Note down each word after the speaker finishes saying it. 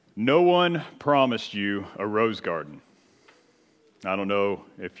No one promised you a rose garden. I don't know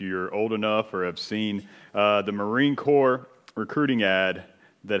if you're old enough or have seen the Marine Corps recruiting ad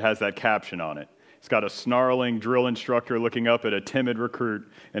that has that caption on it. It's got a snarling drill instructor looking up at a timid recruit,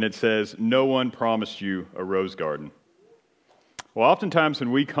 and it says, "No one promised you a rose garden." Well, oftentimes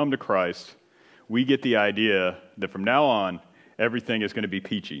when we come to Christ, we get the idea that from now on, everything is going to be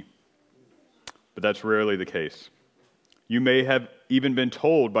peachy. But that's rarely the case. You may have even been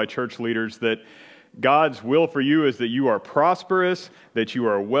told by church leaders that God's will for you is that you are prosperous, that you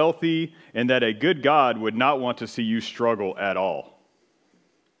are wealthy, and that a good God would not want to see you struggle at all.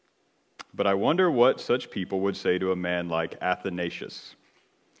 But I wonder what such people would say to a man like Athanasius.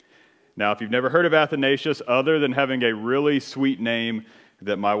 Now, if you've never heard of Athanasius, other than having a really sweet name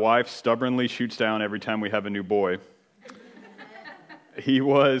that my wife stubbornly shoots down every time we have a new boy, he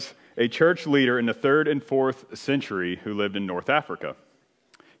was a church leader in the 3rd and 4th century who lived in North Africa.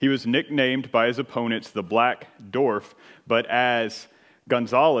 He was nicknamed by his opponents the Black Dwarf, but as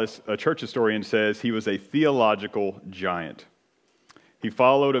Gonzalez, a church historian, says, he was a theological giant. He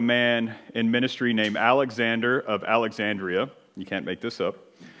followed a man in ministry named Alexander of Alexandria. You can't make this up.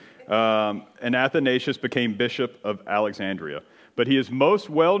 And Athanasius became bishop of Alexandria. But he is most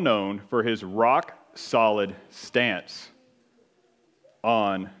well known for his rock-solid stance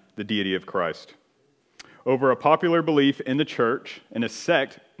on the deity of Christ over a popular belief in the church and a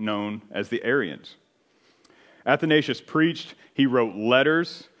sect known as the Arians. Athanasius preached, he wrote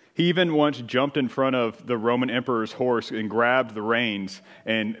letters, he even once jumped in front of the Roman emperor's horse and grabbed the reins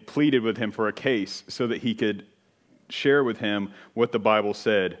and pleaded with him for a case so that he could share with him what the Bible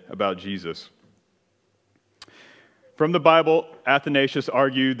said about Jesus. From the Bible, Athanasius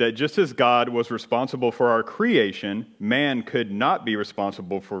argued that just as God was responsible for our creation, man could not be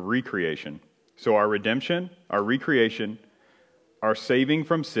responsible for recreation. So our redemption, our recreation, our saving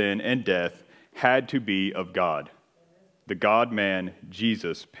from sin and death had to be of God. The God-man,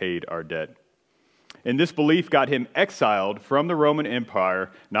 Jesus, paid our debt. And this belief got him exiled from the Roman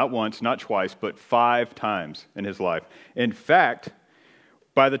Empire, not once, not twice, but 5 times in his life. In fact,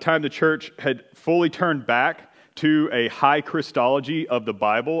 by the time the church had fully turned back to a high Christology of the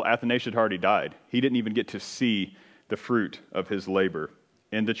Bible, Athanasius had already died. He didn't even get to see the fruit of his labor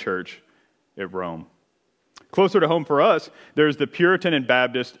in the church at Rome. Closer to home for us, there's the Puritan and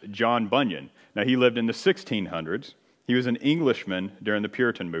Baptist John Bunyan. Now, he lived in the 1600s. He was an Englishman during the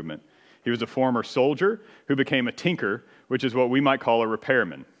Puritan movement. He was a former soldier who became a tinker, which is what we might call a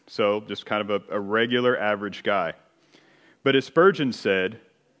repairman. So just kind of a regular, average guy. But as Spurgeon said,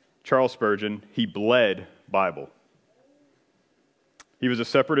 Charles Spurgeon, he bled Bible. He was a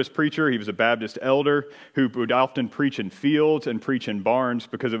separatist preacher. He was a Baptist elder who would often preach in fields and preach in barns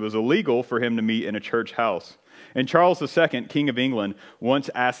because it was illegal for him to meet in a church house. And Charles II, King of England, once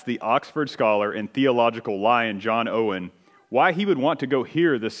asked the Oxford scholar and theological lion John Owen why he would want to go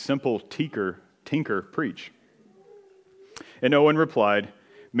hear this simple tinker preach. And Owen replied,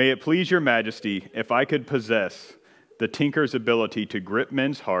 "May it please your majesty, if I could possess the tinker's ability to grip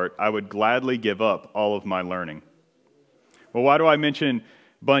men's heart, I would gladly give up all of my learning." Well, why do I mention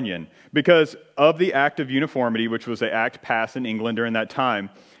Bunyan? Because of the Act of Uniformity, which was an act passed in England during that time,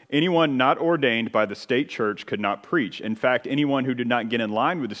 anyone not ordained by the state church could not preach. In fact, anyone who did not get in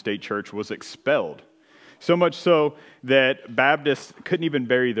line with the state church was expelled. So much so that Baptists couldn't even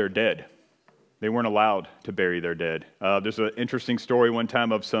bury their dead. They weren't allowed to bury their dead. There's an interesting story one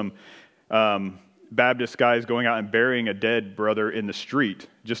time of some Baptist guys going out and burying a dead brother in the street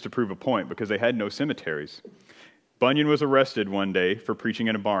just to prove a point because they had no cemeteries. Bunyan was arrested one day for preaching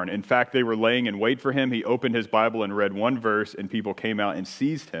in a barn. In fact, they were laying in wait for him. He opened his Bible and read one verse, and people came out and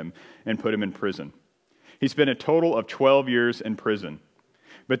seized him and put him in prison. He spent a total of 12 years in prison.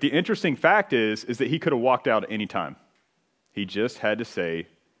 But the interesting fact is that he could have walked out at any time. He just had to say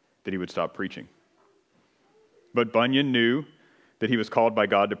that he would stop preaching. But Bunyan knew that he was called by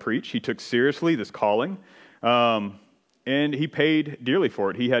God to preach. He took seriously this calling, and he paid dearly for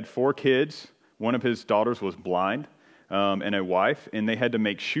it. He had 4 kids. One of his daughters was blind, and a wife, and they had to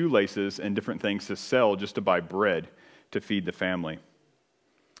make shoelaces and different things to sell just to buy bread to feed the family.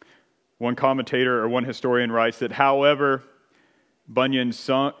 One commentator or one historian writes that, however, Bunyan's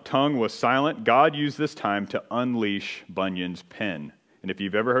tongue was silent, God used this time to unleash Bunyan's pen. And if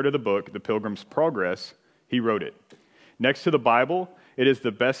you've ever heard of the book, The Pilgrim's Progress, he wrote it. Next to the Bible, it is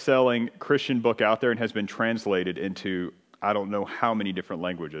the best-selling Christian book out there and has been translated into I don't know how many different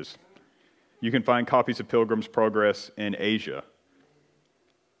languages. You can find copies of Pilgrim's Progress in Asia.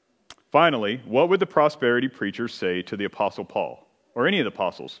 Finally, what would the prosperity preachers say to the Apostle Paul, or any of the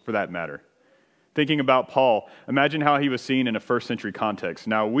apostles for that matter? Thinking about Paul, imagine how he was seen in a first century context.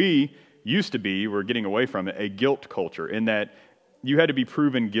 Now, we're getting away from it, a guilt culture in that you had to be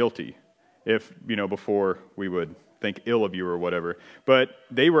proven guilty before we would think ill of you or whatever. But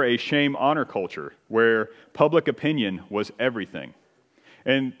they were a shame-honor culture where public opinion was everything.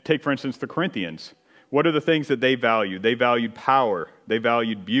 And take, for instance, the Corinthians. What are the things that they valued? They valued power. They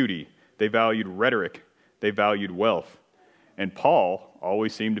valued beauty. They valued rhetoric. They valued wealth. And Paul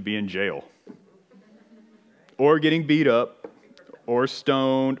always seemed to be in jail, or getting beat up, or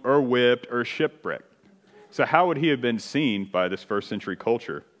stoned, or whipped, or shipwrecked. So how would he have been seen by this first century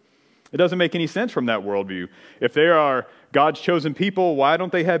culture? It doesn't make any sense from that worldview. If they are God's chosen people, why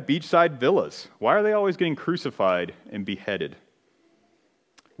don't they have beachside villas? Why are they always getting crucified and beheaded?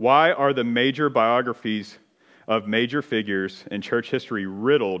 Why are the major biographies of major figures in church history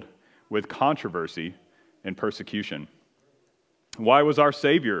riddled with controversy and persecution? Why was our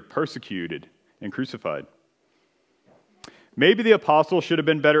Savior persecuted and crucified? Maybe the apostles should have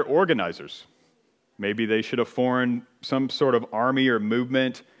been better organizers. Maybe they should have formed some sort of army or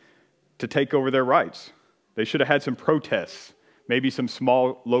movement to take over their rights. They should have had some protests, maybe some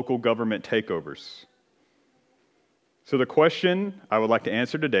small local government takeovers. So the question I would like to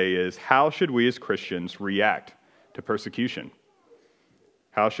answer today is, how should we as Christians react to persecution?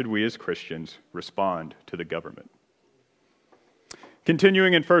 How should we as Christians respond to the government?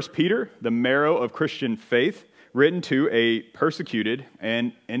 Continuing in 1 Peter, the marrow of Christian faith, written to a persecuted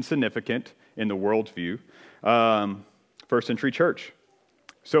and insignificant in the world's view first century church.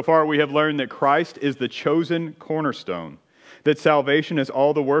 So far we have learned that Christ is the chosen cornerstone, that salvation is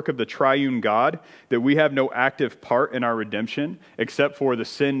all the work of the triune God, that we have no active part in our redemption except for the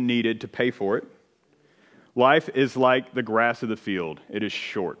sin needed to pay for it. Life is like the grass of the field. It is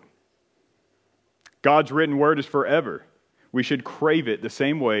short. God's written word is forever. We should crave it the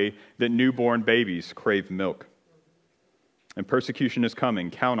same way that newborn babies crave milk. And persecution is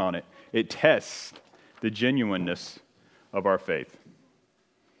coming. Count on it. It tests the genuineness of our faith.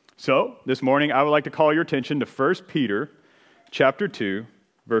 So, this morning, I would like to call your attention to 1 Peter chapter 2,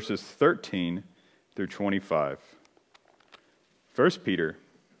 verses 13 through 25. 1 Peter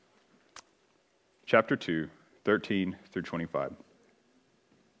chapter 2, 13 through 25.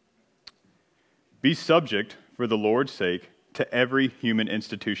 Be subject, for the Lord's sake, to every human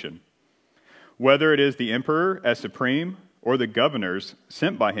institution, whether it is the emperor as supreme or the governors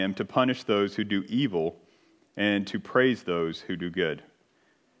sent by him to punish those who do evil and to praise those who do good.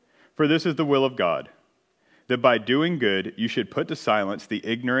 For this is the will of God, that by doing good you should put to silence the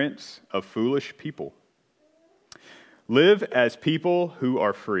ignorance of foolish people. Live as people who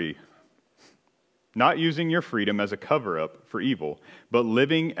are free, not using your freedom as a cover-up for evil, but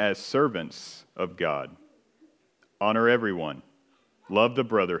living as servants of God. Honor everyone. Love the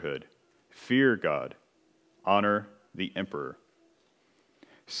brotherhood. Fear God. Honor the emperor.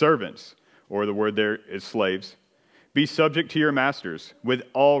 Servants, or the word there is slaves, be subject to your masters with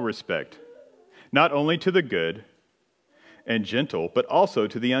all respect, not only to the good and gentle, but also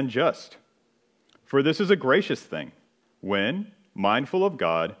to the unjust. For this is a gracious thing, when, mindful of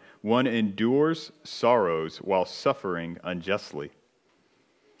God, one endures sorrows while suffering unjustly.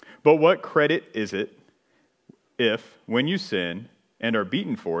 But what credit is it if, when you sin and are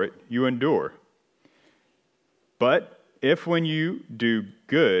beaten for it, you endure? But if when you do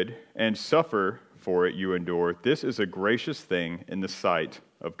good and suffer for it you endure, this is a gracious thing in the sight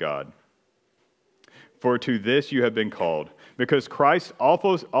of God. For to this you have been called, because Christ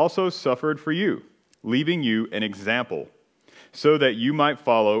also suffered for you, leaving you an example, so that you might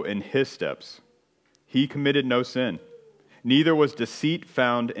follow in his steps. He committed no sin, neither was deceit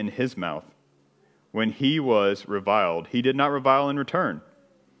found in his mouth. When he was reviled, he did not revile in return.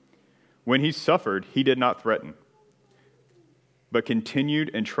 When he suffered, he did not threaten, but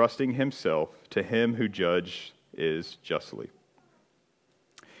continued entrusting himself to him who judges justly.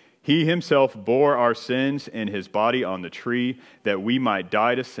 He himself bore our sins in his body on the tree, that we might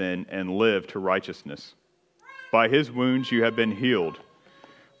die to sin and live to righteousness. By his wounds you have been healed.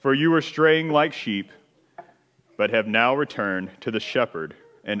 For you were straying like sheep, but have now returned to the shepherd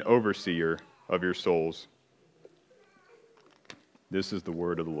and overseer of your souls. This is the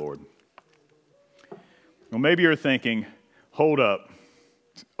word of the Lord. Well, maybe you're thinking, hold up,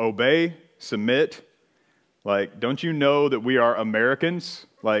 obey, submit. Like, don't you know that we are Americans?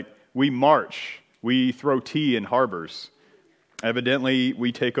 Like, we march, we throw tea in harbors. Evidently,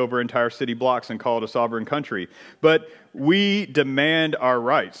 we take over entire city blocks and call it a sovereign country. But we demand our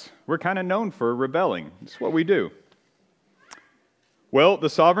rights. We're kind of known for rebelling. It's what we do. Well, the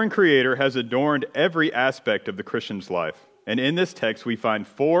sovereign Creator has adorned every aspect of the Christian's life. And in this text, we find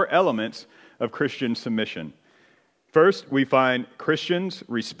 4 elements of Christian submission. First, we find Christians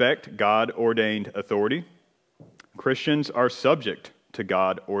respect God-ordained authority. Christians are subject to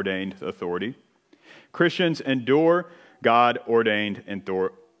God-ordained authority. Christians endure God-ordained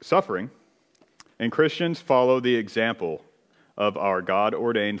suffering. And Christians follow the example of our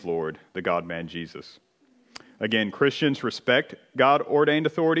God-ordained Lord, the God-man Jesus. Again, Christians respect God-ordained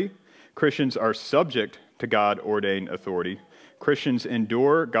authority. Christians are subject to God-ordained authority. Christians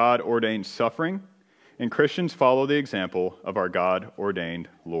endure God-ordained suffering. And Christians follow the example of our God-ordained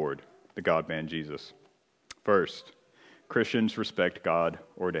Lord, the God-man Jesus. First, Christians respect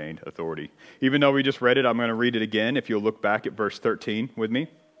God-ordained authority. Even though we just read it, I'm going to read it again if you'll look back at verse 13 with me.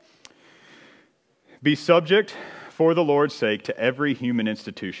 Be subject for the Lord's sake to every human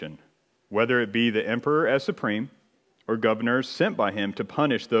institution, whether it be the emperor as supreme or governors sent by him to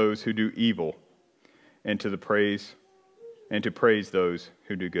punish those who do evil and to praise those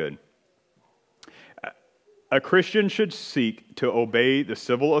who do good. A Christian should seek to obey the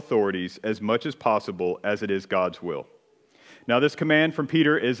civil authorities as much as possible as it is God's will. Now, this command from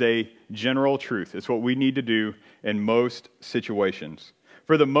Peter is a general truth. It's what we need to do in most situations.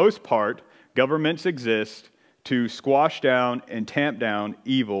 For the most part, governments exist to squash down and tamp down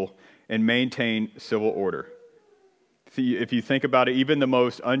evil and maintain civil order. If you think about it, even the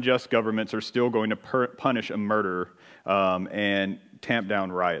most unjust governments are still going to punish a murderer and tamp down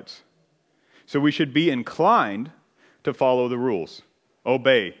riots. So we should be inclined to follow the rules,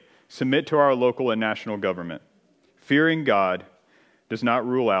 obey, submit to our local and national government. Fearing God does not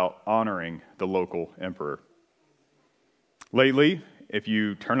rule out honoring the local emperor. Lately, if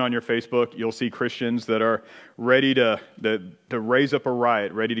you turn on your Facebook, you'll see Christians that are ready to raise up a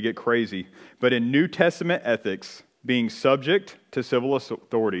riot, ready to get crazy. But in New Testament ethics, being subject to civil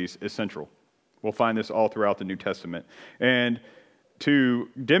authorities is central. We'll find this all throughout the New Testament. And to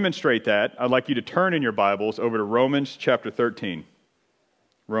demonstrate that, I'd like you to turn in your Bibles over to Romans chapter 13.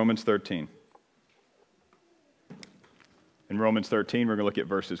 Romans 13. In Romans 13, we're going to look at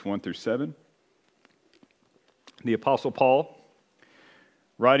verses 1 through 7. The Apostle Paul,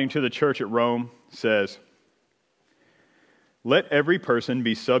 writing to the church at Rome, says, "Let every person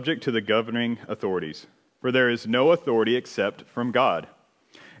be subject to the governing authorities, for there is no authority except from God,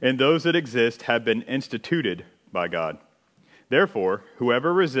 and those that exist have been instituted by God. Therefore,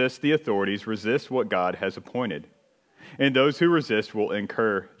 whoever resists the authorities resists what God has appointed, and those who resist will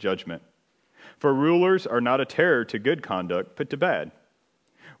incur judgment. For rulers are not a terror to good conduct, but to bad.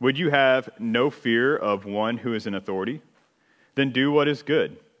 Would you have no fear of one who is in authority? Then do what is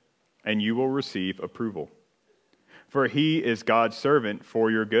good, and you will receive approval. For he is God's servant for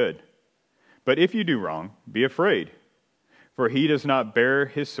your good. But if you do wrong, be afraid, for he does not bear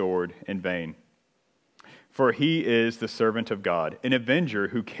his sword in vain. For he is the servant of God, an avenger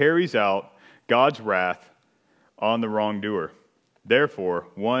who carries out God's wrath on the wrongdoer. Therefore,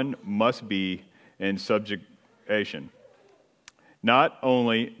 one must be in subjugation, not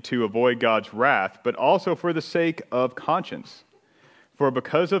only to avoid God's wrath, but also for the sake of conscience. For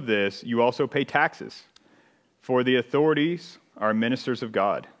because of this, you also pay taxes. For the authorities are ministers of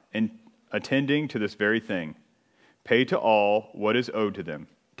God, and attending to this very thing. Pay to all what is owed to them.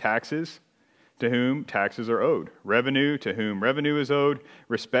 Taxes, to whom taxes are owed. Revenue, to whom revenue is owed.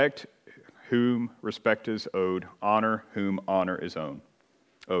 Respect, whom respect is owed. Honor, whom honor is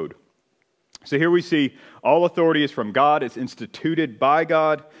owed." So here we see all authority is from God. It's instituted by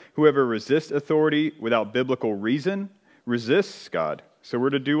God. Whoever resists authority without biblical reason resists God. So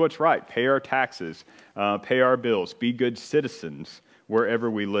we're to do what's right, pay our taxes, pay our bills, be good citizens wherever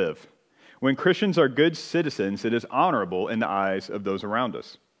we live. When Christians are good citizens, it is honorable in the eyes of those around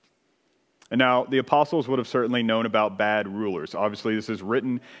us. And now, the apostles would have certainly known about bad rulers. Obviously, this is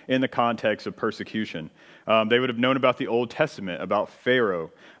written in the context of persecution. They would have known about the Old Testament, about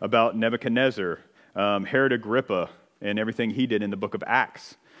Pharaoh, about Nebuchadnezzar, Herod Agrippa, and everything he did in the book of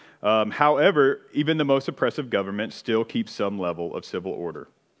Acts. However, even the most oppressive government still keeps some level of civil order.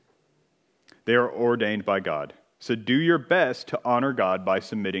 They are ordained by God. So do your best to honor God by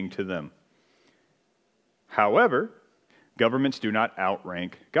submitting to them. However, governments do not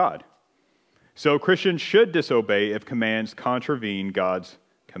outrank God. So Christians should disobey if commands contravene God's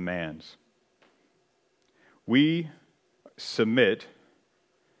commands. We submit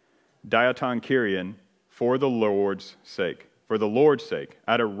diaton kyrian for the Lord's sake,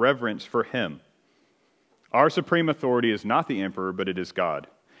 out of reverence for him. Our supreme authority is not the emperor, but it is God.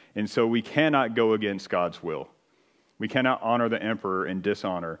 And so we cannot go against God's will. We cannot honor the emperor and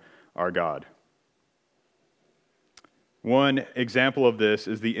dishonor our God. One example of this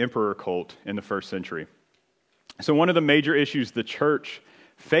is the emperor cult in the first century. So one of the major issues the church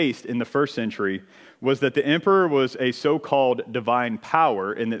faced in the first century was that the emperor was a so-called divine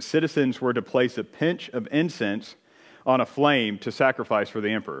power, and that citizens were to place a pinch of incense on a flame to sacrifice for the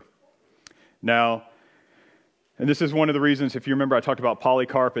emperor. Now, and this is one of the reasons, if you remember, I talked about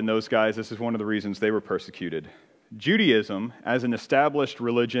Polycarp and those guys, this is one of the reasons they were persecuted. Judaism, as an established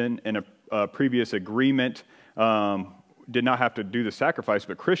religion and a previous agreement, did not have to do the sacrifice,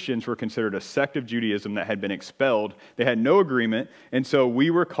 but Christians were considered a sect of Judaism that had been expelled. They had no agreement, and so we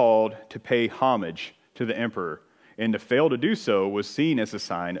were called to pay homage to the emperor. And to fail to do so was seen as a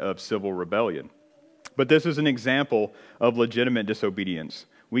sign of civil rebellion. But this is an example of legitimate disobedience.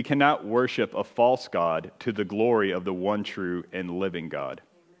 We cannot worship a false god to the glory of the one true and living God.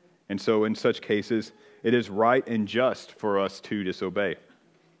 And so in such cases, it is right and just for us to disobey.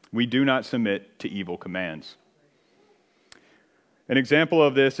 We do not submit to evil commands. An example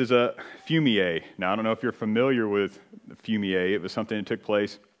of this is a fumier. Now, I don't know if you're familiar with the fumier. It was something that took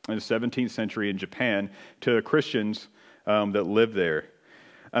place in the 17th century in Japan to Christians that lived there.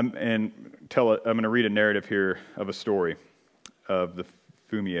 I'm going to read a narrative here of a story of the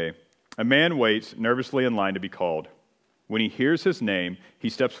fumier. A man waits nervously in line to be called. When he hears his name, he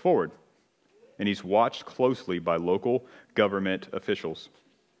steps forward, and he's watched closely by local government officials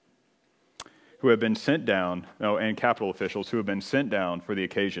who have been sent down, and capital officials who have been sent down for the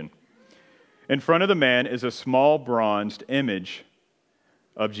occasion. In front of the man is a small bronzed image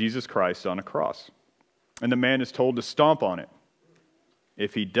of Jesus Christ on a cross, and the man is told to stomp on it.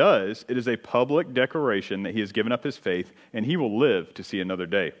 If he does, it is a public declaration that he has given up his faith, and he will live to see another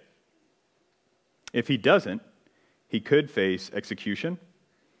day. If he doesn't, he could face execution,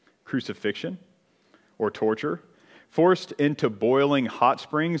 crucifixion, or torture, forced into boiling hot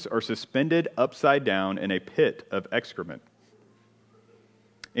springs, or suspended upside down in a pit of excrement.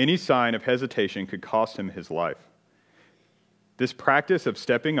 Any sign of hesitation could cost him his life. This practice of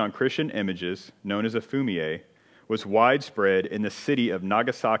stepping on Christian images, known as a fumier, was widespread in the city of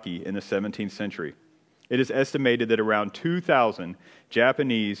Nagasaki in the 17th century. It is estimated that around 2,000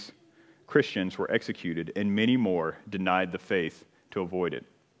 Japanese Christians were executed, and many more denied the faith to avoid it.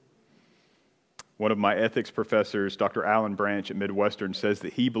 One of my ethics professors, Dr. Alan Branch at Midwestern, says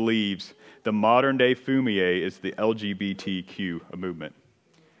that he believes the modern-day fumier is the LGBTQ movement.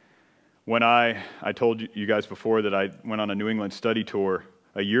 When I told you guys before that I went on a New England study tour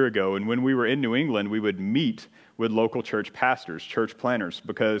a year ago, and when we were in New England, we would meet with local church pastors, church planners,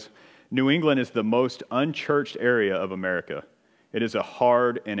 because New England is the most unchurched area of America. It is a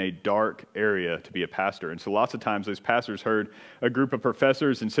hard and a dark area to be a pastor. And so lots of times those pastors heard a group of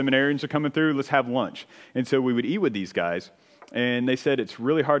professors and seminarians are coming through, let's have lunch. And so we would eat with these guys. And they said it's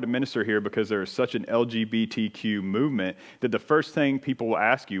really hard to minister here because there is such an LGBTQ movement that the first thing people will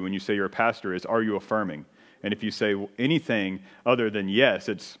ask you when you say you're a pastor is, are you affirming? And if you say anything other than yes,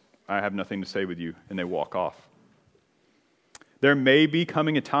 it's, I have nothing to say with you, and they walk off. There may be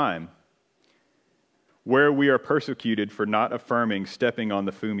coming a time where we are persecuted for not affirming stepping on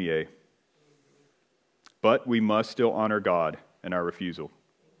the fumier. But we must still honor God in our refusal.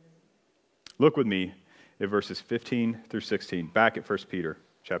 Look with me at verses 15 through 16, back at 1 Peter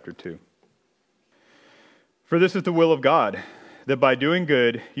chapter 2. For this is the will of God, that by doing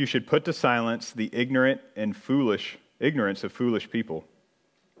good you should put to silence the ignorance of foolish people.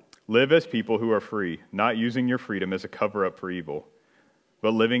 Live as people who are free, not using your freedom as a cover-up for evil,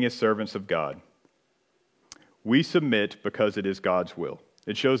 but living as servants of God. We submit because it is God's will.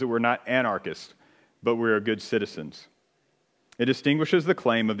 It shows that we're not anarchists, but we are good citizens. It distinguishes the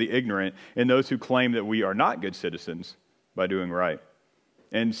claim of the ignorant and those who claim that we are not good citizens by doing right.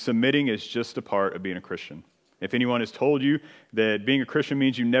 And submitting is just a part of being a Christian. If anyone has told you that being a Christian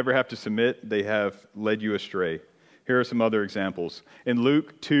means you never have to submit, they have led you astray. Here are some other examples. In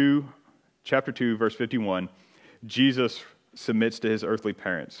Luke 2, chapter 2, verse 51, Jesus submits to his earthly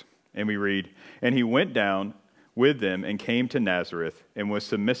parents. And we read, and he went down with them and came to Nazareth and was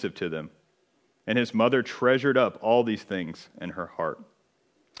submissive to them. And his mother treasured up all these things in her heart.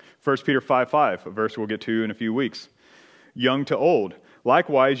 1 Peter 5:5, a verse we'll get to in a few weeks. Young to old.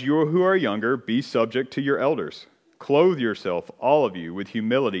 Likewise, you who are younger, be subject to your elders. Clothe yourself, all of you, with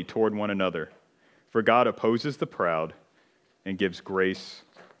humility toward one another. For God opposes the proud and gives grace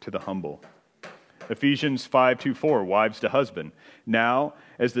to the humble. Ephesians 5:2-4, wives to husband. Now,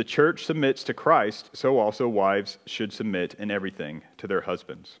 as the church submits to Christ, so also wives should submit in everything to their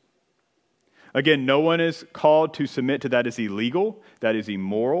husbands. Again, no one is called to submit to that is illegal, that is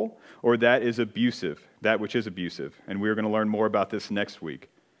immoral, or that is abusive, that which is abusive. And we're going to learn more about this next week.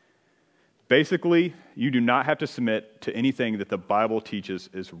 Basically, you do not have to submit to anything that the Bible teaches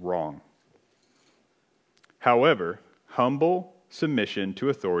is wrong. However, humble, submission to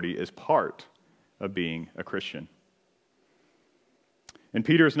authority is part of being a Christian. And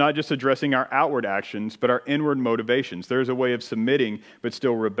Peter is not just addressing our outward actions, but our inward motivations. There is a way of submitting, but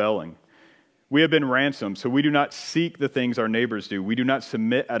still rebelling. We have been ransomed, so we do not seek the things our neighbors do. We do not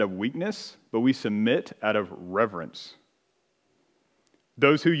submit out of weakness, but we submit out of reverence.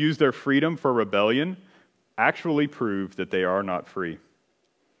 Those who use their freedom for rebellion actually prove that they are not free.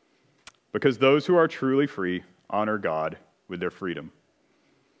 Because those who are truly free honor God with their freedom.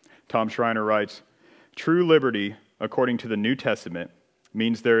 Tom Schreiner writes, "True liberty, according to the New Testament,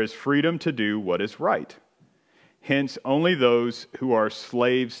 means there is freedom to do what is right. Hence, only those who are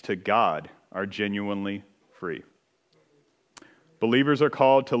slaves to God are genuinely free. Believers are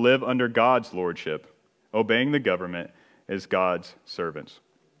called to live under God's lordship, obeying the government as God's servants."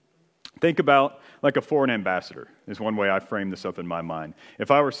 Think about like a foreign ambassador is one way I frame this up in my mind. If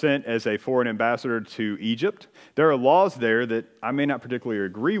I were sent as a foreign ambassador to Egypt, there are laws there that I may not particularly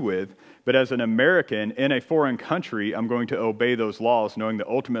agree with, but as an American in a foreign country, I'm going to obey those laws knowing that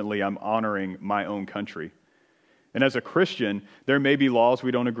ultimately I'm honoring my own country. And as a Christian, there may be laws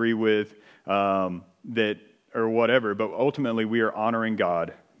we don't agree with that or whatever, but ultimately we are honoring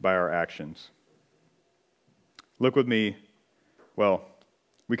God by our actions. Look with me,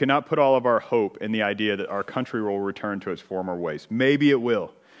 we cannot put all of our hope in the idea that our country will return to its former ways. Maybe it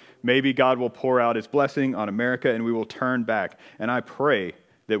will. Maybe God will pour out his blessing on America and we will turn back. And I pray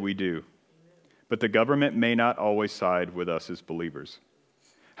that we do. But the government may not always side with us as believers.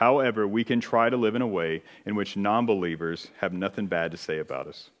 However, we can try to live in a way in which non-believers have nothing bad to say about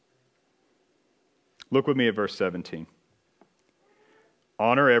us. Look with me at verse 17.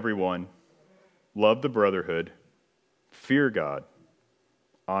 Honor everyone, love the brotherhood, fear God,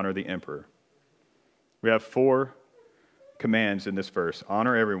 honor the emperor. We have 4 commands in this verse.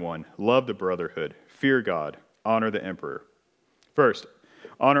 Honor everyone, love the brotherhood, fear God, honor the emperor. First,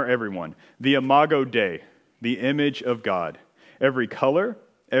 honor everyone. The imago Dei, the image of God. Every color,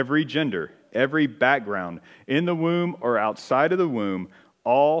 every gender, every background, in the womb or outside of the womb,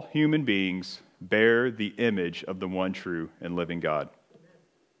 all human beings bear the image of the one true and living God.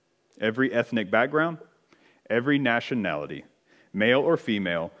 Every ethnic background, every nationality, male or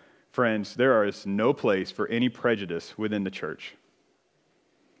female, friends, there is no place for any prejudice within the church.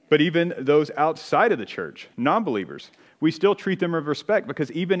 But even those outside of the church, non-believers, we still treat them with respect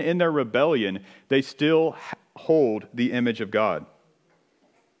because even in their rebellion, they still hold the image of God.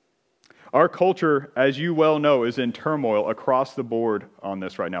 Our culture, as you well know, is in turmoil across the board on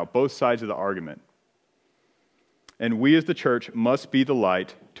this right now, both sides of the argument. And we as the church must be the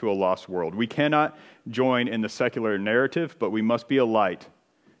light to a lost world. We cannot join in the secular narrative, but we must be a light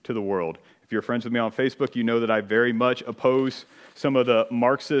to the world. If you're friends with me on Facebook, you know that I very much oppose some of the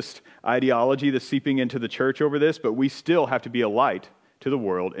Marxist ideology that's seeping into the church over this, but we still have to be a light to the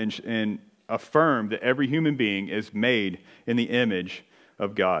world and affirm that every human being is made in the image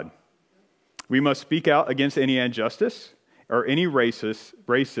of God. We must speak out against any injustice or any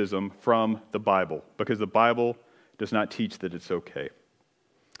racism from the Bible, because the Bible does not teach that it's okay.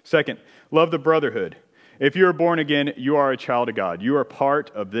 Second, love the brotherhood. If you are born again, you are a child of God. You are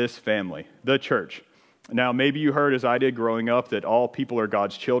part of this family, the church. Now, maybe you heard, as I did growing up, that all people are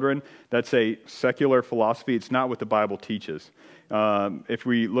God's children. That's a secular philosophy. It's not what the Bible teaches. If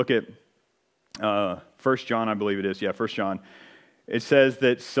we look at 1 John, I believe it is. 1 John. It says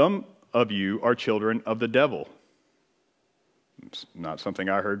that some of you are children of the devil. It's not something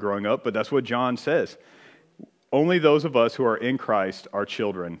I heard growing up, but that's what John says. Only those of us who are in Christ are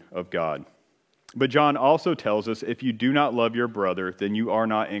children of God. But John also tells us if you do not love your brother, then you are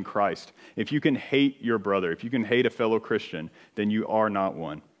not in Christ. If you can hate your brother, if you can hate a fellow Christian, then you are not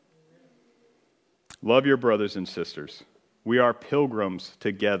one. Love your brothers and sisters. We are pilgrims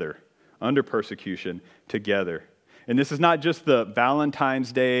together, under persecution together. And this is not just the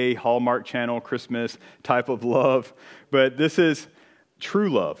Valentine's Day, Hallmark Channel, Christmas type of love, but this is true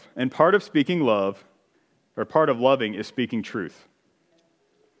love. And part of loving is speaking truth.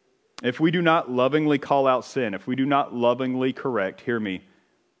 If we do not lovingly call out sin, if we do not lovingly correct, hear me,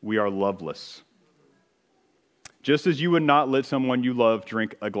 we are loveless. Just as you would not let someone you love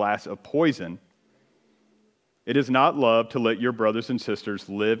drink a glass of poison, it is not love to let your brothers and sisters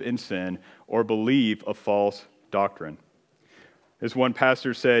live in sin or believe a false doctrine. As one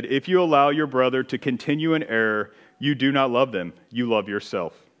pastor said, if you allow your brother to continue in error, you do not love them, you love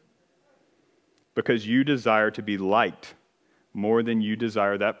yourself. Because you desire to be liked more than you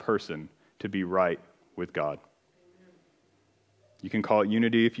desire that person to be right with God. You can call it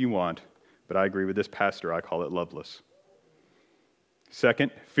unity if you want, but I agree with this pastor, I call it loveless.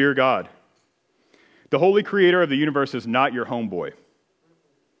 Second, fear God. The holy creator of the universe is not your homeboy.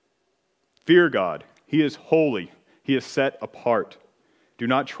 Fear God. He is holy. He is set apart. Do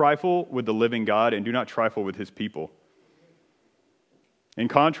not trifle with the living God, and do not trifle with his people. In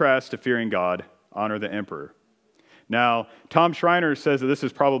contrast to fearing God, honor the emperor. Now, Tom Schreiner says that this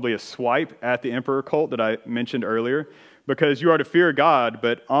is probably a swipe at the emperor cult that I mentioned earlier, because you are to fear God,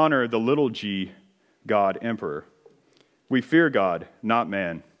 but honor the little g God, emperor. We fear God, not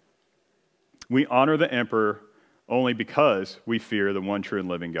man. We honor the emperor only because we fear the one true and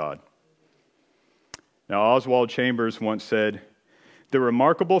living God. Now, Oswald Chambers once said, "The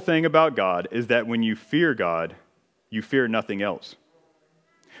remarkable thing about God is that when you fear God, you fear nothing else.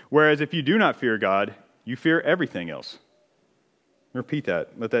 Whereas if you do not fear God, you fear everything else." Repeat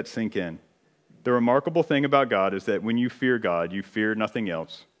that. Let that sink in. The remarkable thing about God is that when you fear God, you fear nothing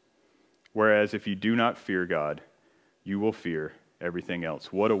else. Whereas if you do not fear God, you will fear everything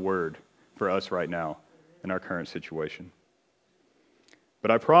else. What a word for us right now in our current situation.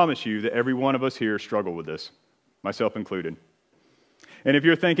 But I promise you that every one of us here struggle with this, myself included. And if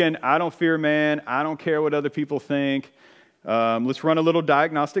you're thinking, I don't fear man, I don't care what other people think, let's run a little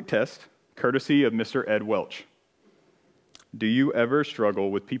diagnostic test, courtesy of Mr. Ed Welch. Do you ever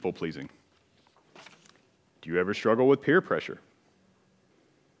struggle with people pleasing? Do you ever struggle with peer pressure?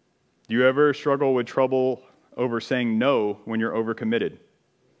 Do you ever struggle with trouble over saying no when you're overcommitted?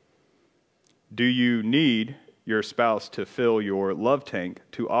 Do you need your spouse to fill your love tank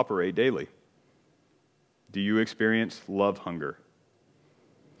to operate daily? Do you experience love hunger?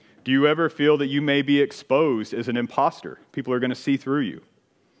 Do you ever feel that you may be exposed as an imposter? People are going to see through you.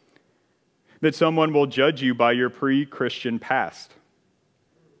 That someone will judge you by your pre-Christian past?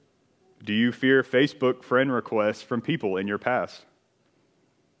 Do you fear Facebook friend requests from people in your past?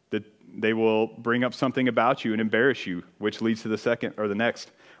 That they will bring up something about you and embarrass you, which leads to the second or the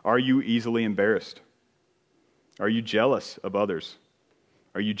next. Are you easily embarrassed? Are you jealous of others?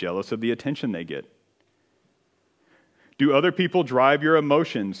 Are you jealous of the attention they get? Do other people drive your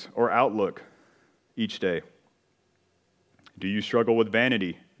emotions or outlook each day? Do you struggle with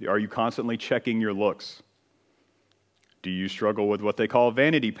vanity? Are you constantly checking your looks? Do you struggle with what they call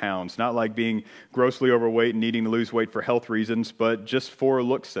vanity pounds? Not like being grossly overweight and needing to lose weight for health reasons, but just for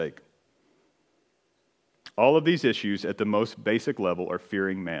look's sake. All of these issues at the most basic level are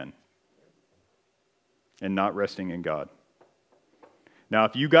fearing man and not resting in God. Now,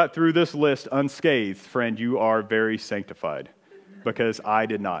 if you got through this list unscathed, friend, you are very sanctified, because I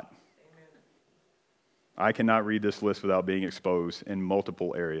did not. I cannot read this list without being exposed in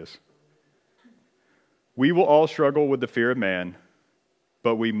multiple areas. We will all struggle with the fear of man,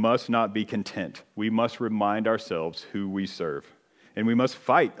 but we must not be content. We must remind ourselves who we serve, and we must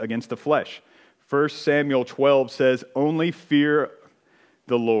fight against the flesh. 1 Samuel 12 says, "Only fear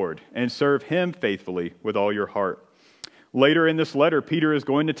the Lord and serve him faithfully with all your heart." Later in this letter, Peter is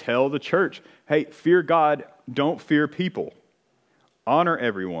going to tell the church, hey, fear God, don't fear people. Honor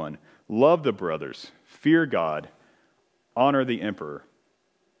everyone, love the brothers, fear God, honor the emperor.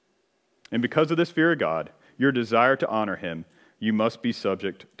 And because of this fear of God, your desire to honor him, you must be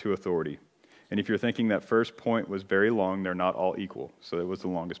subject to authority. And if you're thinking that first point was very long, they're not all equal. So it was the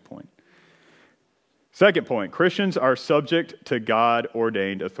longest point. Second point, Christians are subject to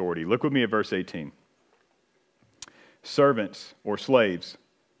God-ordained authority. Look with me at verse 18. Servants or slaves,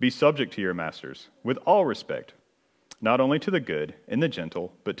 be subject to your masters with all respect, not only to the good and the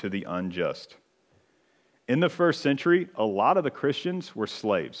gentle, but to the unjust. In the first century, a lot of the Christians were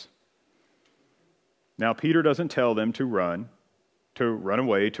slaves. Now, Peter doesn't tell them to run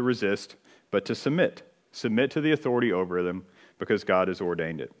away, to resist, but to submit. Submit to the authority over them because God has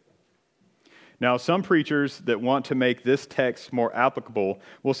ordained it. Now, some preachers that want to make this text more applicable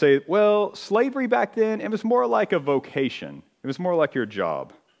will say, well, slavery back then, it was more like a vocation. It was more like your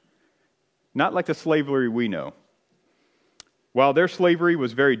job. Not like the slavery we know. While their slavery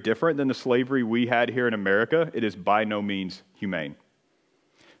was very different than the slavery we had here in America, it is by no means humane.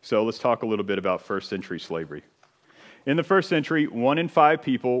 So let's talk a little bit about first century slavery. In the first century, 1 in 5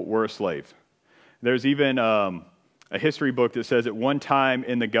 people were a slave. There's even a history book that says at one time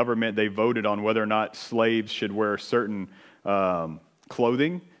in the government they voted on whether or not slaves should wear certain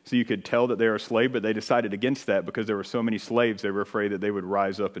clothing so you could tell that they were a slave, but they decided against that because there were so many slaves they were afraid that they would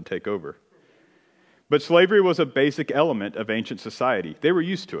rise up and take over. But slavery was a basic element of ancient society. They were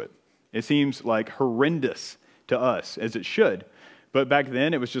used to it. It seems like horrendous to us, as it should, but back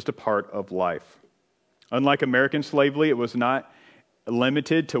then it was just a part of life. Unlike American slavery, it was not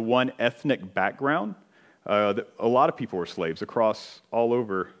limited to one ethnic background. A lot of people were slaves across all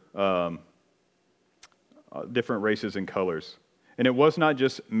over different races and colors. And it was not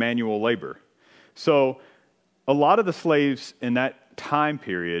just manual labor. So a lot of the slaves in that time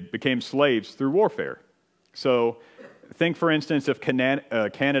period became slaves through warfare. So think, for instance, if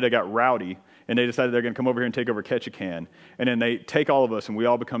Canada got rowdy and they decided they're going to come over here and take over Ketchikan, and then they take all of us and we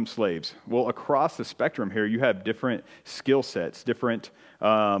all become slaves. Well, across the spectrum here, you have different skill sets, different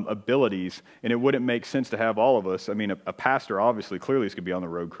abilities, and it wouldn't make sense to have all of us. I mean, a pastor, obviously, clearly is going to be on the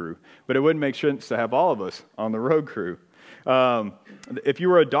road crew, but it wouldn't make sense to have all of us on the road crew. If you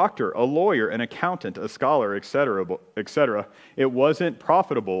were a doctor, a lawyer, an accountant, a scholar, etc., it wasn't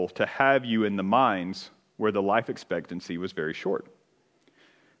profitable to have you in the mines where the life expectancy was very short.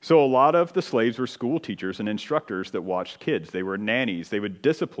 So a lot of the slaves were school teachers and instructors that watched kids. They were nannies. They would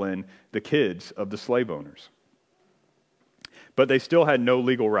discipline the kids of the slave owners. But they still had no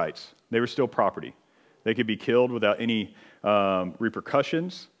legal rights. They were still property. They could be killed without any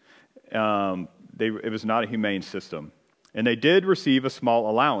repercussions. It was not a humane system. And they did receive a small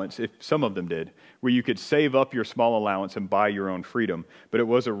allowance, if some of them did, where you could save up your small allowance and buy your own freedom. But it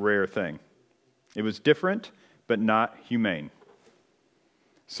was a rare thing. It was different, but not humane.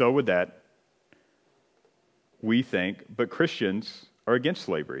 So with that, we think, but Christians are against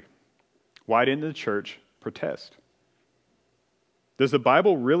slavery. Why didn't the church protest? Does the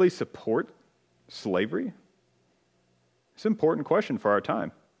Bible really support slavery? It's an important question for our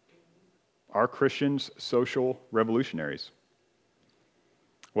time. Are Christians social revolutionaries?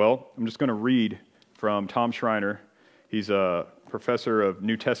 Well, I'm just going to read from Tom Schreiner. He's a professor of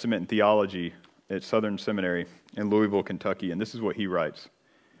New Testament and theology at Southern Seminary in Louisville, Kentucky, and this is what he writes.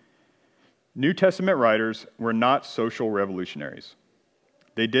 New Testament writers were not social revolutionaries.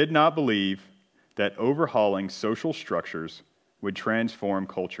 They did not believe that overhauling social structures would transform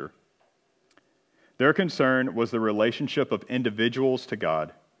culture. Their concern was the relationship of individuals to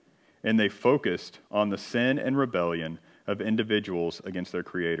God, and they focused on the sin and rebellion of individuals against their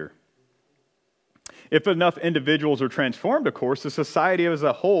Creator. If enough individuals are transformed, of course, the society as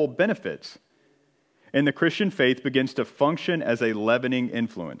a whole benefits, and the Christian faith begins to function as a leavening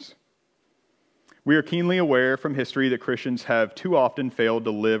influence. We are keenly aware from history that Christians have too often failed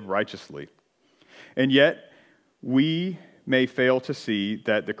to live righteously. And yet, we may fail to see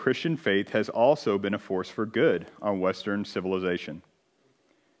that the Christian faith has also been a force for good on Western civilization.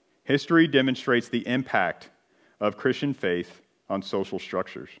 History demonstrates the impact of Christian faith on social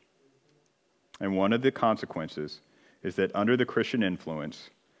structures. And one of the consequences is that under the Christian influence,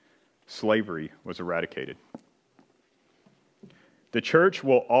 slavery was eradicated. The church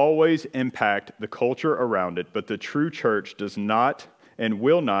will always impact the culture around it, but the true church does not and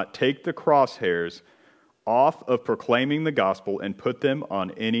will not take the crosshairs off of proclaiming the gospel and put them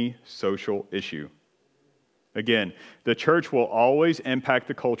on any social issue. Again, the church will always impact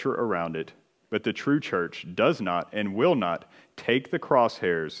the culture around it, but the true church does not and will not take the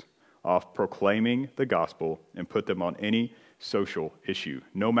crosshairs off proclaiming the gospel and put them on any social issue,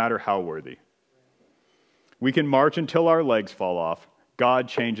 no matter how worthy. We can march until our legs fall off. God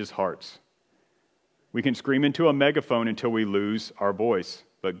changes hearts. We can scream into a megaphone until we lose our voice,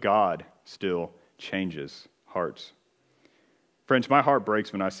 but God still changes hearts. Friends, my heart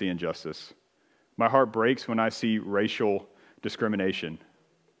breaks when I see injustice. My heart breaks when I see racial discrimination.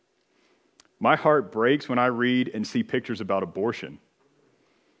 My heart breaks when I read and see pictures about abortion.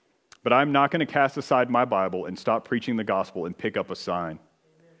 But I'm not going to cast aside my Bible and stop preaching the gospel and pick up a sign.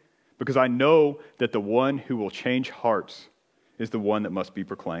 Because I know that the one who will change hearts is the one that must be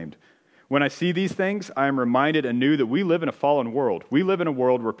proclaimed. When I see these things, I am reminded anew that we live in a fallen world. We live in a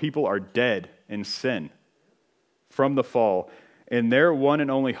world where people are dead in sin from the fall, and their one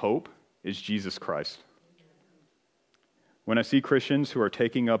and only hope is Jesus Christ. When I see Christians who are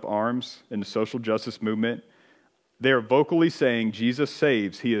taking up arms in the social justice movement, they are vocally saying Jesus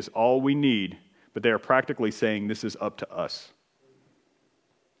saves, he is all we need, but they are practically saying this is up to us.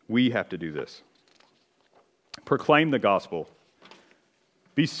 We have to do this. Proclaim the gospel.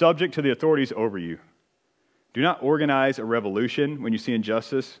 Be subject to the authorities over you. Do not organize a revolution when you see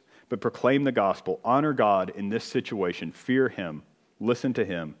injustice, but proclaim the gospel. Honor God in this situation. Fear him. Listen to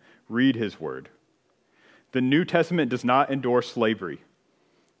him. Read his word. The New Testament does not endorse slavery.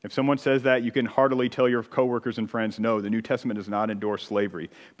 If someone says that, you can heartily tell your coworkers and friends, no, the New Testament does not endorse slavery,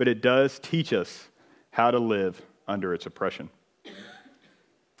 but it does teach us how to live under its oppression.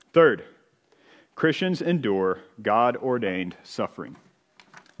 Third, Christians endure God-ordained suffering.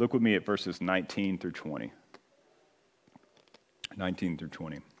 Look with me at verses 19 through 20. 19 through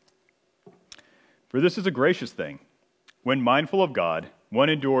 20. For this is a gracious thing. When mindful of God, one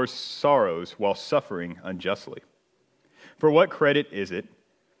endures sorrows while suffering unjustly. For what credit is it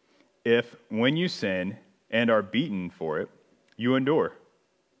if, when you sin and are beaten for it, you endure?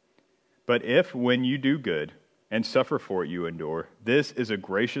 But if, when you do good and suffer for it, you endure, this is a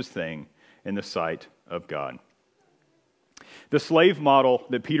gracious thing in the sight of God. The slave model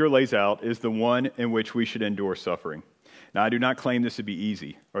that Peter lays out is the one in which we should endure suffering. Now, I do not claim this to be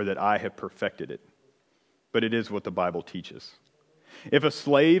easy or that I have perfected it, but it is what the Bible teaches. If a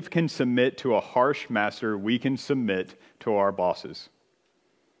slave can submit to a harsh master, we can submit to our bosses.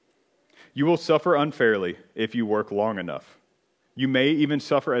 You will suffer unfairly if you work long enough. You may even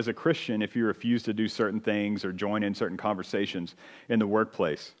suffer as a Christian if you refuse to do certain things or join in certain conversations in the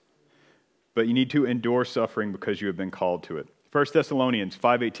workplace. But you need to endure suffering because you have been called to it. 1 Thessalonians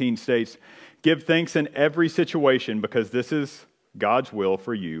 5:18 states, "Give thanks in every situation because this is God's will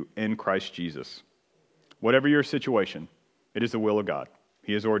for you in Christ Jesus." Whatever your situation, it is the will of God.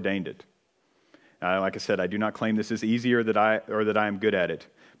 He has ordained it. Like I said, I do not claim this is easy or that I am good at it,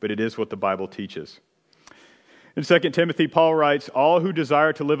 but it is what the Bible teaches. In 2 Timothy, Paul writes, "All who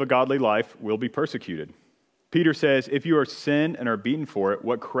desire to live a godly life will be persecuted." Peter says, "If you are sin and are beaten for it,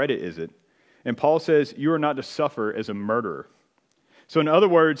 what credit is it?" And Paul says, "You are not to suffer as a murderer." So in other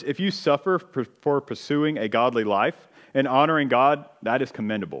words, if you suffer for pursuing a godly life and honoring God, that is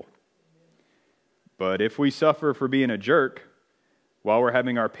commendable. But if we suffer for being a jerk while we're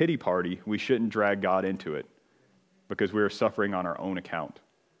having our pity party, we shouldn't drag God into it because we are suffering on our own account.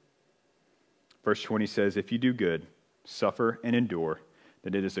 Verse 20 says, "If you do good, suffer and endure,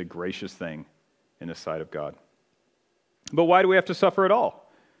 that it is a gracious thing in the sight of God." But why do we have to suffer at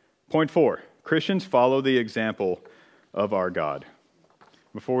all? Point 4, Christians follow the example of our God.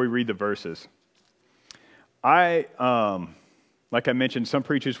 Before we read the verses, like I mentioned, some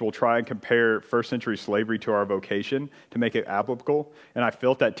preachers will try and compare first century slavery to our vocation to make it applicable, and I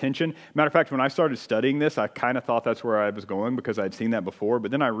felt that tension. Matter of fact, when I started studying this, I kind of thought that's where I was going because I'd seen that before, but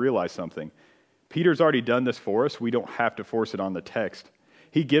then I realized something. Peter's already done this for us. We don't have to force it on the text.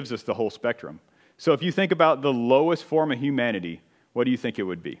 He gives us the whole spectrum. So if you think about the lowest form of humanity, what do you think it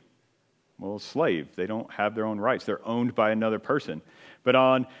would be? Well, slave. They don't have their own rights. They're owned by another person. But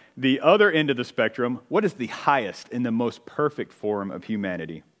on the other end of the spectrum, what is the highest and the most perfect form of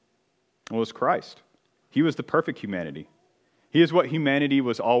humanity? Well, it's Christ. He was the perfect humanity. He is what humanity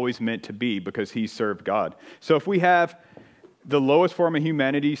was always meant to be because he served God. So if we have the lowest form of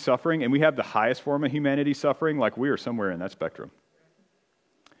humanity suffering and we have the highest form of humanity suffering, like we are somewhere in that spectrum.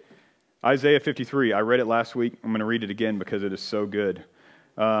 Isaiah 53, I read it last week. I'm going to read it again because it is so good.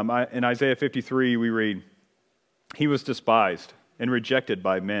 In Isaiah 53, we read, "He was despised and rejected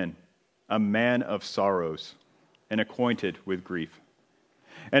by men, a man of sorrows and acquainted with grief.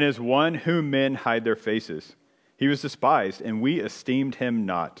 And as one whom men hide their faces, he was despised, and we esteemed him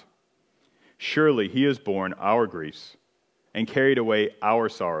not. Surely he has borne our griefs and carried away our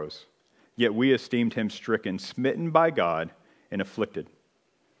sorrows, yet we esteemed him stricken, smitten by God, and afflicted.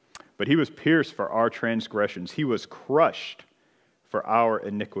 But he was pierced for our transgressions, he was crushed for our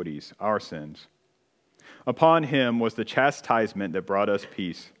iniquities, our sins. Upon him was the chastisement that brought us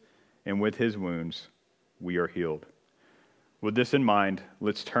peace, and with his wounds we are healed." With this in mind,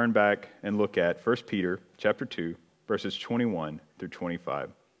 let's turn back and look at 1 Peter chapter 2, verses 21 through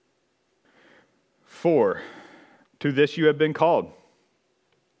 25. "For to this you have been called,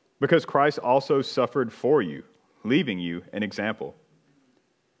 because Christ also suffered for you, leaving you an example,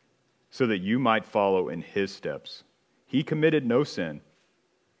 so that you might follow in his steps. He committed no sin,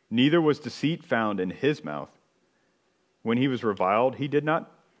 neither was deceit found in his mouth. When he was reviled, he did not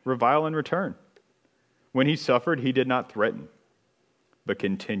revile in return. When he suffered, he did not threaten, but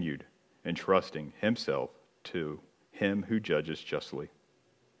continued entrusting himself to him who judges justly.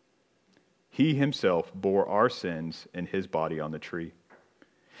 He himself bore our sins in his body on the tree,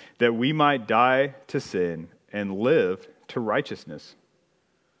 that we might die to sin and live to righteousness.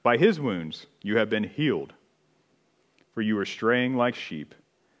 By his wounds you have been healed. For you were straying like sheep,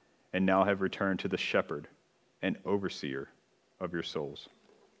 and now have returned to the shepherd and overseer of your souls."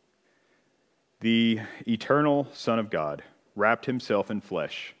 The eternal Son of God wrapped himself in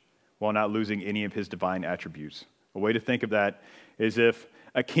flesh while not losing any of his divine attributes. A way to think of that is if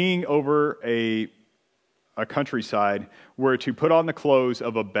a king over a countryside were to put on the clothes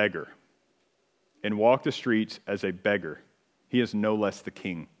of a beggar and walk the streets as a beggar, he is no less the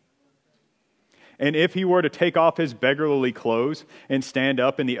king. And if he were to take off his beggarly clothes and stand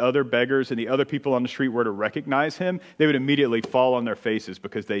up and the other beggars and the other people on the street were to recognize him, they would immediately fall on their faces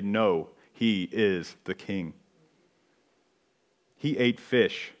because they know he is the king. He ate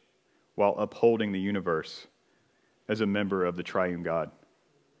fish while upholding the universe as a member of the triune God.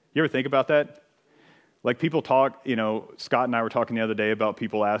 You ever think about that? Like people talk, Scott and I were talking the other day about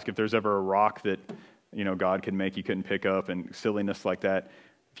people ask if there's ever a rock that, God can make you couldn't pick up and silliness like that.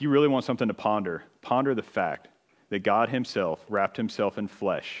 If you really want something to ponder, ponder the fact that God himself wrapped himself in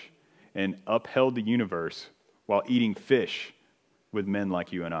flesh and upheld the universe while eating fish with men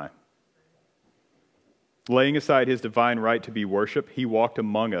like you and I. Laying aside his divine right to be worshiped, he walked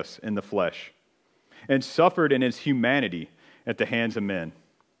among us in the flesh and suffered in his humanity at the hands of men.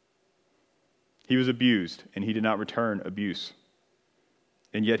 He was abused, and he did not return abuse.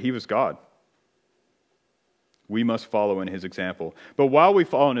 And yet he was God. We must follow in his example. But while we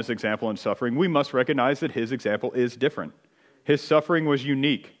follow in his example in suffering, we must recognize that his example is different. His suffering was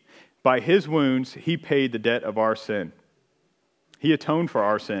unique. By his wounds, he paid the debt of our sin. He atoned for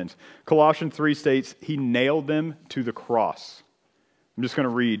our sins. Colossians 3 states, he nailed them to the cross. I'm just going to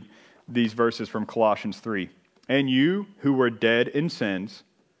read these verses from Colossians 3. And you who were dead in sins,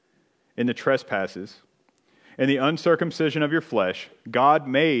 in the trespasses, and the uncircumcision of your flesh, God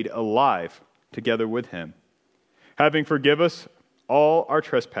made alive together with him, having forgiven us all our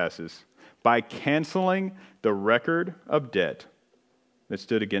trespasses by canceling the record of debt that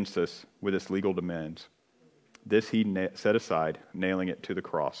stood against us with its legal demands. This he set aside, nailing it to the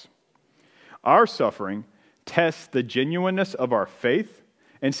cross. Our suffering tests the genuineness of our faith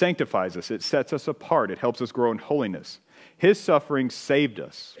and sanctifies us. It sets us apart. It helps us grow in holiness. His suffering saved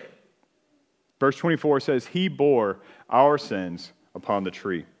us. Verse 24 says, he bore our sins upon the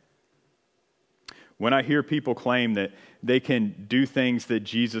tree. When I hear people claim that they can do things that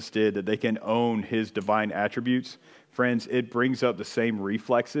Jesus did, that they can own his divine attributes, friends, it brings up the same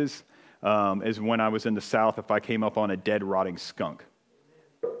reflexes as when I was in the South if I came up on a dead, rotting skunk.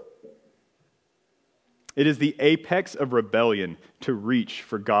 It is the apex of rebellion to reach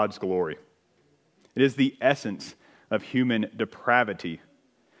for God's glory. It is the essence of human depravity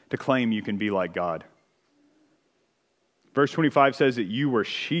to claim you can be like God. Verse 25 says that you were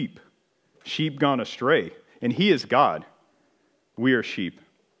sheep gone astray, and he is God. We are sheep.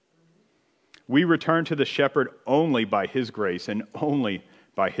 We return to the shepherd only by his grace and only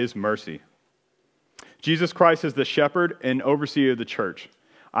by his mercy. Jesus Christ is the shepherd and overseer of the church.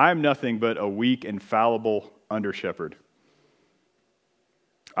 I am nothing but a weak and fallible under-shepherd.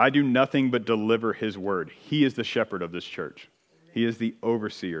 I do nothing but deliver his word. He is the shepherd of this church. He is the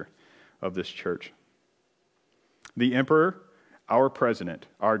overseer of this church. The emperor, our president,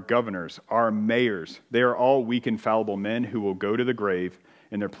 our governors, our mayors, they are all weak and fallible men who will go to the grave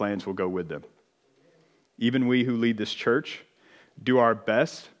and their plans will go with them. Even we who lead this church do our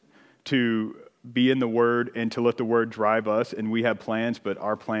best to be in the Word and to let the Word drive us, and we have plans, but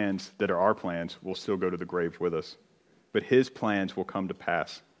our plans that are our plans will still go to the grave with us. But his plans will come to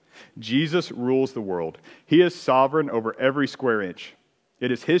pass. Jesus rules the world. He is sovereign over every square inch.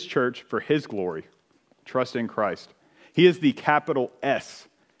 It is his church for his glory. Trust in Christ. He is the capital S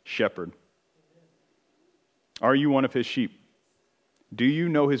shepherd. Are you one of his sheep? Do you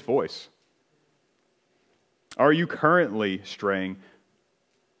know his voice? Are you currently straying?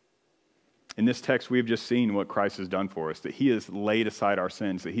 In this text, we have just seen what Christ has done for us, that he has laid aside our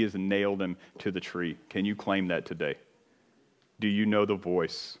sins, that he has nailed them to the tree. Can you claim that today? Do you know the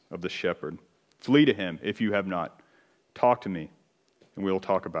voice of the shepherd? Flee to him if you have not. Talk to me, and we'll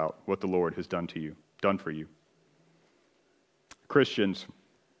talk about what the Lord has done for you. Christians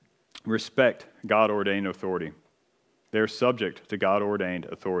respect God-ordained authority. They are subject to God-ordained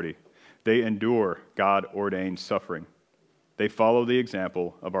authority. They endure God-ordained suffering. They follow the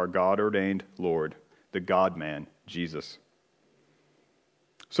example of our God-ordained Lord, the God-man, Jesus.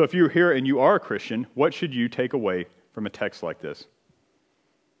 So if you're here and you are a Christian, what should you take away from a text like this?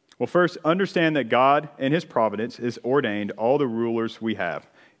 Well, first, understand that God in his providence has ordained all the rulers we have,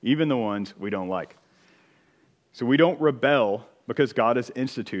 even the ones we don't like. So we don't rebel because God has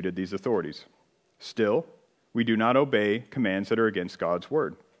instituted these authorities. Still, we do not obey commands that are against God's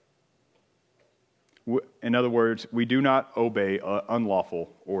word. In other words, we do not obey an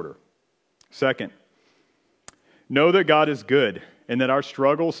unlawful order. Second, know that God is good and that our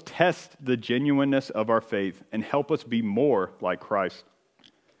struggles test the genuineness of our faith and help us be more like Christ.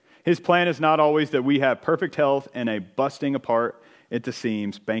 His plan is not always that we have perfect health and a busting apart at the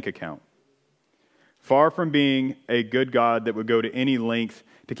seams bank account. Far from being a good God that would go to any length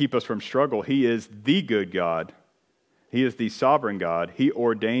to keep us from struggle, he is the good God. He is the sovereign God. He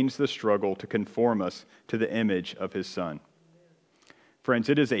ordains the struggle to conform us to the image of his Son. Friends,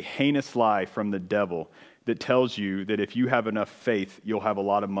 it is a heinous lie from the devil that tells you that if you have enough faith, you'll have a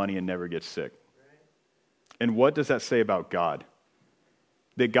lot of money and never get sick. And what does that say about God?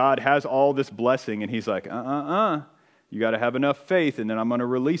 That God has all this blessing and he's like, you got to have enough faith and then I'm going to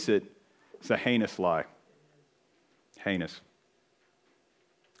release it. It's a heinous lie. Heinous.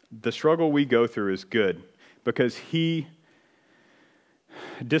 The struggle we go through is good because he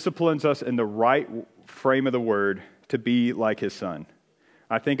disciplines us in the right frame of the word to be like his son.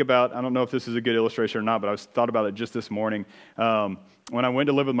 I think about, I don't know if this is a good illustration or not, but I thought about it just this morning. When I went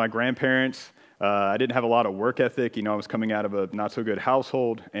to live with my grandparents, I didn't have a lot of work ethic. I was coming out of a not-so-good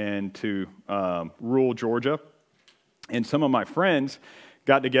household and to rural Georgia. And some of my friends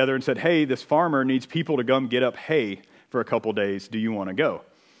got together and said, hey, this farmer needs people to come get up hay for a couple days. Do you want to go?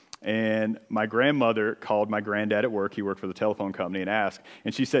 And my grandmother called my granddad at work. He worked for the telephone company and asked.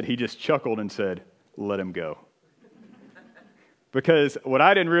 And she said he just chuckled and said, let him go. Because what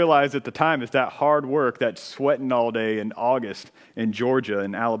I didn't realize at the time is that hard work, that sweating all day in August in Georgia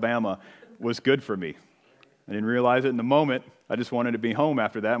and Alabama was good for me. I didn't realize it in the moment. I just wanted to be home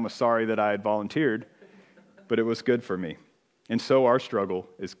after that and was sorry that I had volunteered. But it was good for me. And so our struggle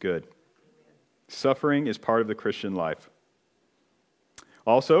is good. Suffering is part of the Christian life.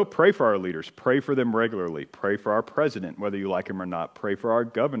 Also, pray for our leaders. Pray for them regularly. Pray for our president, whether you like him or not. Pray for our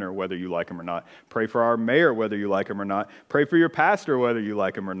governor, whether you like him or not. Pray for our mayor, whether you like him or not. Pray for your pastor, whether you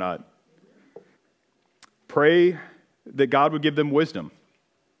like him or not. Pray that God would give them wisdom.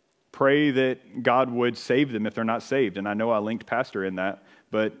 Pray that God would save them if they're not saved. And I know I linked pastor in that,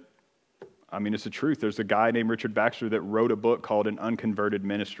 but it's the truth. There's a guy named Richard Baxter that wrote a book called An Unconverted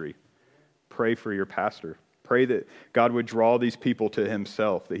Ministry. Pray for your pastor. Pray that God would draw these people to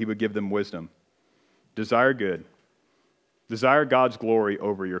himself, that he would give them wisdom. Desire good. Desire God's glory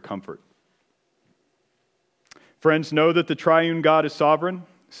over your comfort. Friends, know that the triune God is sovereign.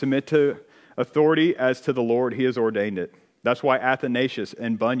 Submit to authority as to the Lord. He has ordained it. That's why Athanasius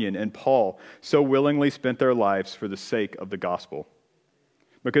and Bunyan and Paul so willingly spent their lives for the sake of the gospel.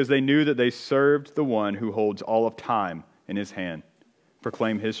 Because they knew that they served the one who holds all of time in his hand.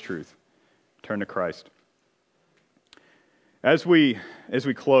 Proclaim his truth. Turn to Christ. As we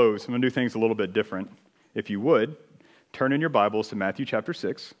close, I'm going to do things a little bit different. If you would, turn in your Bibles to Matthew chapter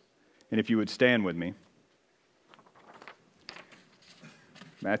 6, and if you would stand with me.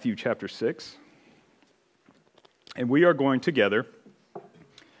 Matthew chapter 6. And we are going together,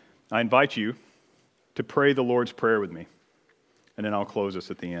 I invite you to pray the Lord's Prayer with me, and then I'll close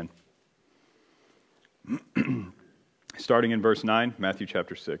us at the end. Starting in verse 9, Matthew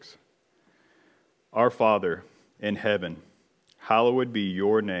chapter 6. Our Father in heaven, hallowed be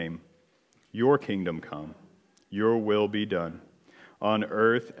your name. Your kingdom come. Your will be done, on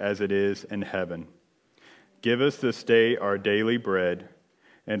earth as it is in heaven. Give us this day our daily bread,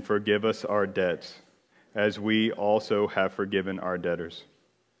 and forgive us our debts, as we also have forgiven our debtors.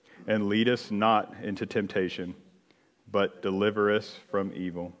 And lead us not into temptation, but deliver us from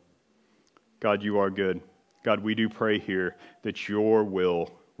evil. God, you are good. God, we do pray here that your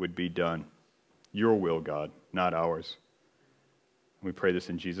will would be done. Your will, God, not ours. We pray this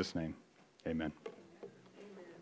in Jesus' name. Amen.